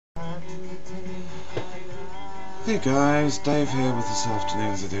Hey guys, Dave here with this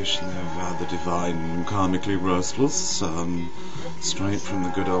afternoon's edition of The Divine and Karmically Restless, straight from the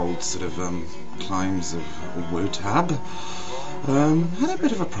good old sort of climes of Wotab. Had a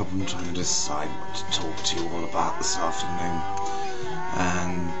bit of a problem trying to decide what to talk to you all about this afternoon,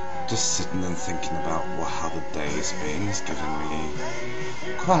 and just sitting and thinking about how the day's been has given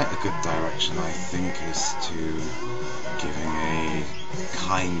me quite a good direction, I think, as to giving a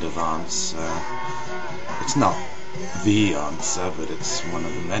kind of answer. It's not the answer, but it's one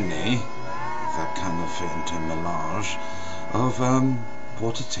of the many that kind of fit into a melange of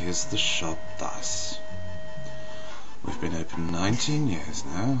what it is the shop does. We've been open 19 years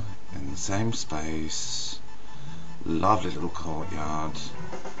now, in the same space, lovely little courtyard,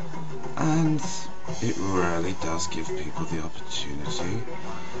 and it really does give people the opportunity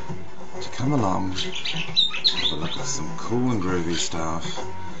to come along, have a look at some cool and groovy stuff,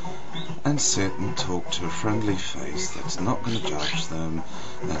 and sit and talk to a friendly face that's not going to judge them,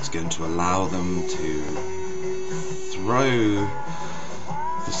 that's going to allow them to throw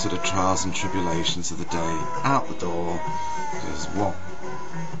the sort of trials and tribulations of the day out the door, because what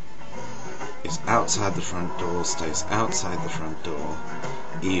is outside the front door stays outside the front door,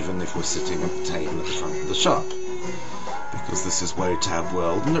 even if we're sitting at the table at the front of the shop, because this is Wotab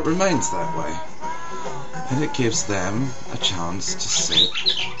world and it remains that way. And it gives them a chance to sit,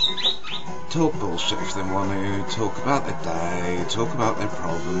 talk bullshit if they want to, talk about their day, talk about their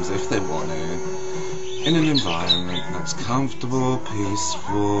problems if they want to, in an environment that's comfortable,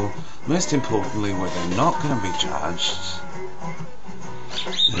 peaceful, most importantly where they're not going to be judged,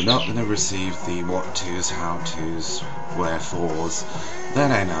 they're not going to receive the what-tos, how-tos, wherefores.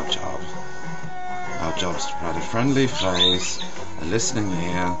 That ain't our job. Our job's to provide a friendly face, a listening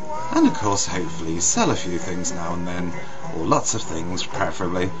ear, and of course hopefully sell a few things now and then, or lots of things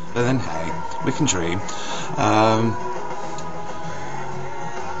preferably, but then hey, we can dream,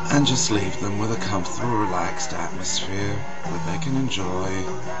 and just leave them with a comfortable, relaxed atmosphere that they can enjoy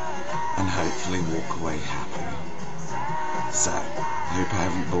and hopefully walk away happy. So, I hope I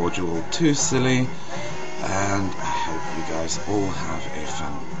haven't bored you all too silly, and I hope you guys all have a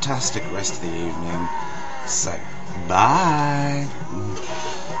fantastic rest of the evening. So, bye!